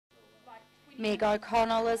Meg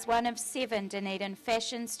O'Connell is one of 7 Dunedin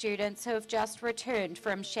fashion students who have just returned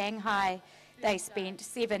from Shanghai. They spent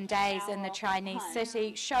 7 days in the Chinese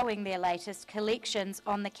city showing their latest collections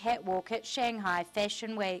on the catwalk at Shanghai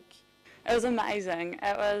Fashion Week. It was amazing.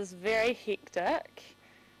 It was very hectic,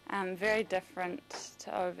 very different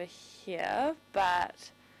to over here,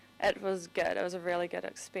 but it was good. It was a really good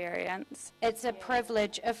experience. It's a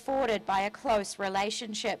privilege afforded by a close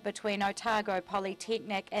relationship between Otago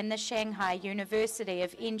Polytechnic and the Shanghai University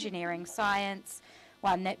of Engineering Science,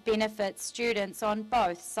 one that benefits students on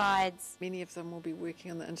both sides. Many of them will be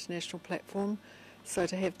working on the international platform, so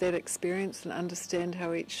to have that experience and understand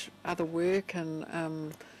how each other work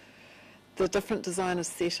and the different design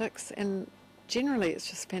aesthetics, and generally it's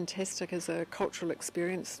just fantastic as a cultural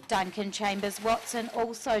experience. Duncan Chambers-Watson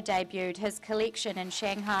also debuted his collection in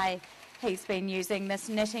Shanghai. He's been using this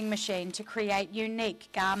knitting machine to create unique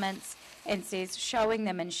garments and says showing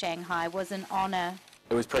them in Shanghai was an honour.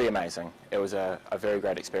 It was pretty amazing. It was a very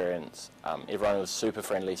great experience. Everyone was super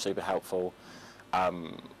friendly, super helpful.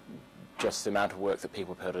 Just the amount of work that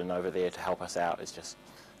people put in over there to help us out is just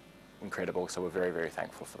incredible, so we're very, very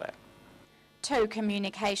thankful for that. 2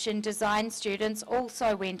 communication design students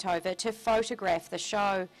also went over to photograph the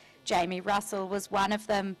show. Jamie Russell was one of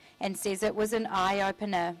them and says it was an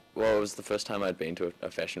eye-opener. Well, it was the first time I'd been to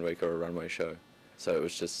a fashion week or a runway show, so it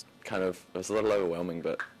was just it was a little overwhelming,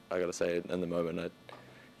 but I gotta say, in the moment I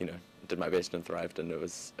did my best and thrived, and it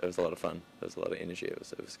was a lot of fun. There was a lot of energy. It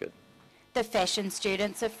was good. The fashion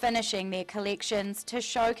students are finishing their collections to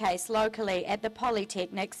showcase locally at the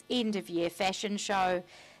Polytechnic's end-of-year fashion show.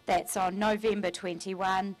 That's on November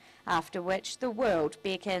 21, after which the world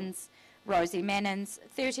beckons. Rosie Mannins,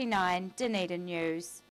 39, Dunedin News.